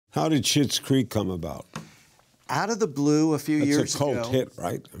How did Schitt's Creek come about? Out of the blue a few years ago. It's a cult hit,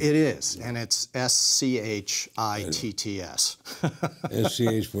 right? It is, and it's S-C-H-I-T-T-S.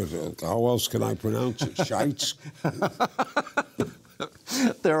 S-C-H, how else can I pronounce it? Shites?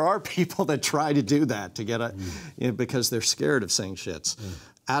 There are people that try to do that to get because they're scared of saying shits.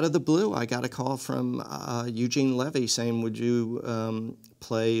 Out of the blue, I got a call from Eugene Levy saying, would you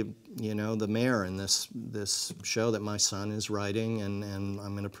play, the mayor in this show that my son is writing and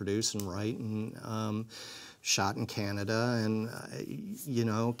I'm going to produce and write, and shot in Canada, and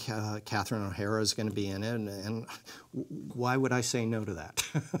Catherine O'Hara is going to be in it, and why would I say no to that?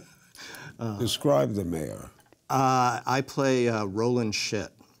 Describe the mayor. I play Roland Schitt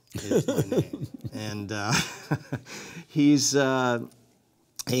is my name, and he's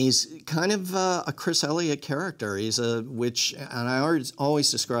kind of a Chris Elliott character. He's and I always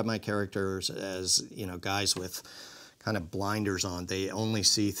describe my characters as guys with kind of blinders on. They only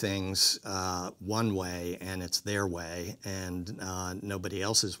see things one way, and it's their way, and nobody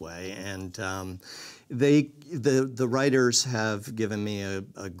else's way. And the writers have given me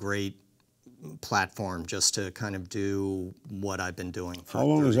a great platform just to kind of do what I've been doing for How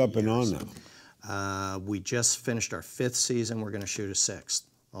long has that been years. on now? We just finished our 5th season. We're going to shoot a 6th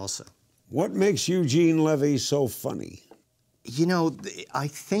also. What makes Eugene Levy so funny? I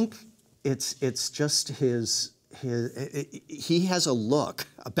think it's just he has a look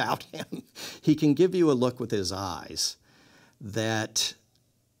about him. He can give you a look with his eyes that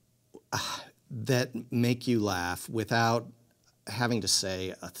make you laugh without having to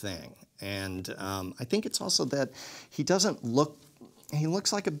say a thing. And I think it's also that he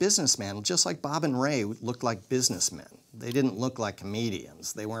looks like a businessman, just like Bob and Ray looked like businessmen. They didn't look like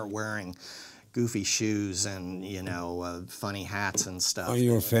comedians. They weren't wearing goofy shoes and, funny hats and stuff. Are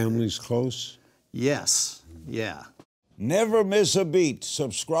your families close? Yes, yeah. Never miss a beat.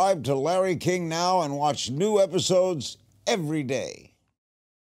 Subscribe to Larry King Now and watch new episodes every day.